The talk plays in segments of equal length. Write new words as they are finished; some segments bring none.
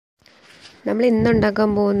നമ്മൾ ഇന്ന് ഉണ്ടാക്കാൻ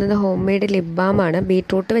പോകുന്നത് ഹോം മെയ്ഡ് ലിപ് ബാമാണ്.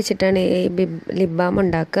 ബീട്രൂട്ട് വെച്ചിട്ടാണ് ഈ ലിപ് ബാം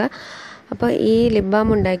ഉണ്ടാക്കുക. അപ്പോൾ ഈ ലിപ് ബാം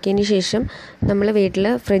ഉണ്ടാക്കിയതിന് ശേഷം നമ്മൾ വീട്ടിൽ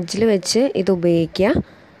ഫ്രിഡ്ജിൽ വെച്ച് ഇത് ഉപയോഗിക്കുക.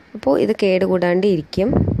 അപ്പോൾ ഇത് കേടുകൂടാണ്ട് ഇരിക്കും.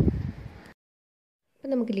 അപ്പോൾ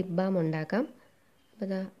നമുക്ക് ലിപ് ബാം ഉണ്ടാക്കാം. അപ്പോൾ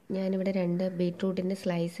ഞാനിവിടെ 2 ബീട്രൂട്ടിൻ്റെ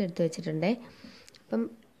സ്ലൈസ് എടുത്ത് വെച്ചിട്ടുണ്ട്. അപ്പം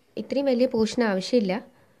ഇത്രയും വലിയ പോർഷൻ ആവശ്യമില്ല,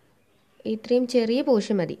 ഇത്രയും ചെറിയ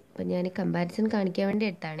പോർഷൻ മതി. അപ്പം ഞാൻ കമ്പാരിസൺ കാണിക്കാൻ വേണ്ടി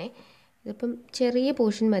എടുത്താണേ. ഇതിപ്പം ചെറിയ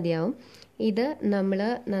പോർഷൻ മതിയാവും. ഇത് നമ്മൾ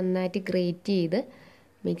നന്നായിട്ട് ഗ്രേറ്റ് ചെയ്ത്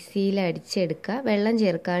മിക്സിയിൽ അടിച്ചെടുക്കുക. വെള്ളം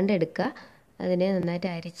ചേർക്കാണ്ട് എടുക്കുക. അതിനെ നന്നായിട്ട്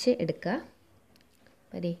അരിച്ച് എടുക്കുക.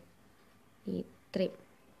 മതി,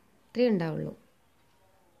 ഇത്രയും ഉണ്ടാവുള്ളൂ.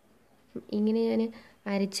 ഇങ്ങനെ ഞാൻ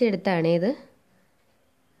അരിച്ചെടുത്താണേ ഇത്.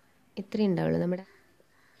 ഇത്രയും ഉണ്ടാവുള്ളൂ നമ്മുടെ.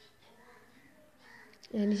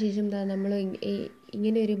 അതിന് ശേഷം നമ്മൾ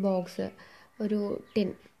ഇങ്ങനെ ഒരു ബോക്സ്, ഒരു ടിൻ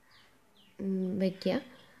വയ്ക്കുക.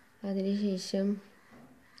 അതിനുശേഷം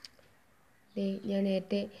ഞാൻ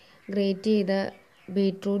നേരത്തെ ഗ്രേറ്റ് ചെയ്ത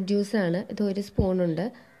ബീട്രൂട്ട് ജ്യൂസാണ് ഇത്, 1 സ്പൂണുണ്ട്.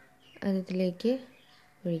 അതിലേക്ക്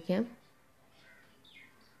ഒഴിക്കാം.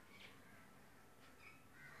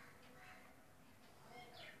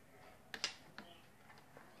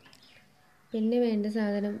 പിന്നെ വേണ്ട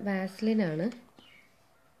സാധനം വാസ്ലിനാണ്.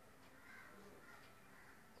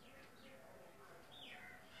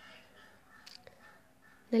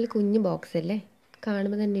 നല്ല കുഞ്ഞു ബോക്സ് അല്ലേ,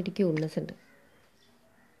 കാണുമ്പോൾ തന്നെ എനിക്ക് ക്യൂട്ട്നെസ് ഉണ്ട്.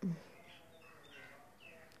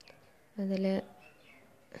 അതിൽ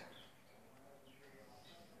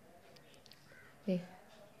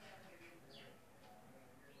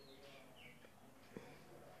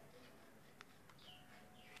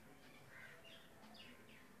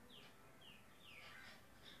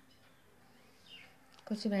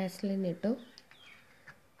കുറച്ച് വാസ്ലിൻ ഇട്ടു.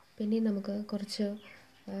 പിന്നെ നമുക്ക് കുറച്ച്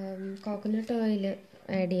കോക്കനട്ട് ഓയിൽ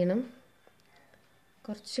ആഡ് ചെയ്യണം.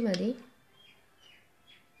 കുറച്ച് മതി.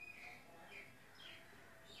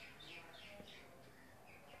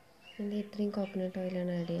 ഇതിൻ്റെ ഇത്രയും കോക്കനട്ട്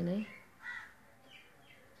ഓയിലാണ് ആഡ് ചെയ്യണേ.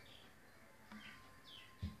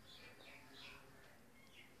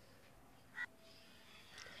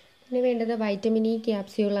 പിന്നെ വേണ്ടത് വൈറ്റമിൻ ഇ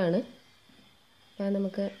ക്യാപ്സ്യൂളാണ്. അപ്പോൾ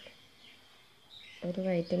നമുക്ക് ഒരു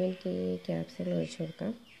വൈറ്റമിൻ ഇ ക്യാപ്സ്യൂൾ ഒഴിച്ച്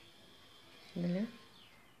കൊടുക്കാം. ഇതിൽ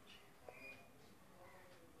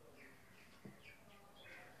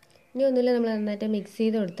ഇനി ഒന്നുമില്ല, നമ്മൾ നന്നായിട്ട് മിക്സ്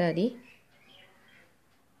ചെയ്ത് കൊടുത്താൽ മതി.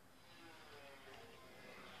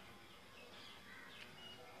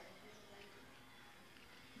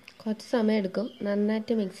 കുറച്ച് സമയം എടുക്കും,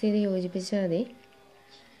 നന്നായിട്ട് മിക്സ് ചെയ്ത് യോജിപ്പിച്ചാൽ മതി.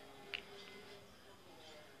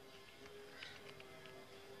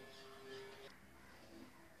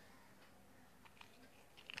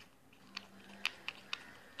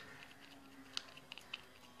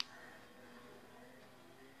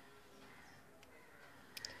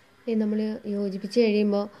 നമ്മൾ യോജിപ്പിച്ച്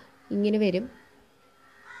കഴിയുമ്പോൾ ഇങ്ങനെ വരും.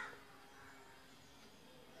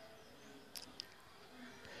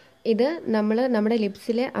 ഇത് നമ്മൾ നമ്മുടെ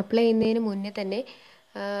ലിപ്സിൽ അപ്ലൈ ചെയ്യുന്നതിന് മുന്നേ തന്നെ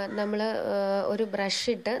നമ്മൾ ഒരു ബ്രഷ്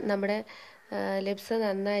ഇട്ട് നമ്മുടെ ലിപ്സ്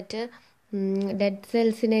നന്നായിട്ട് ഡെഡ്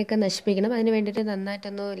സെൽസിനെയൊക്കെ നശിപ്പിക്കണം. അതിന് വേണ്ടിയിട്ട്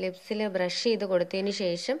നന്നായിട്ടൊന്ന് ലിപ്സിൽ ബ്രഷ് ചെയ്ത് കൊടുത്തതിന്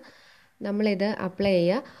ശേഷം നമ്മളിത് അപ്ലൈ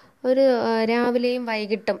ചെയ്യുക. ഒരു രാവിലെയും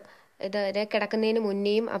വൈകിട്ടും ഇത് കിടക്കുന്നതിന്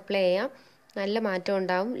മുന്നേയും അപ്ലൈ ചെയ്യാം. നല്ല മാറ്റം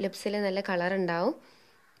ഉണ്ടാവും, ലിപ്സിൽ നല്ല കളർ ഉണ്ടാവും.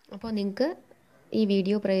 അപ്പോൾ നിങ്ങൾക്ക് ഈ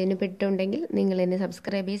വീഡിയോ പ്രയോജനപ്പെട്ടിട്ടുണ്ടെങ്കിൽ നിങ്ങൾ എന്നെ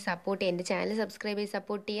സബ്സ്ക്രൈബ് ചെയ്ത് സപ്പോർട്ട് ചെയ്യുക. എൻ്റെ ചാനൽ സബ്സ്ക്രൈബ് ചെയ്ത്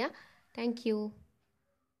സപ്പോർട്ട് ചെയ്യുക. താങ്ക്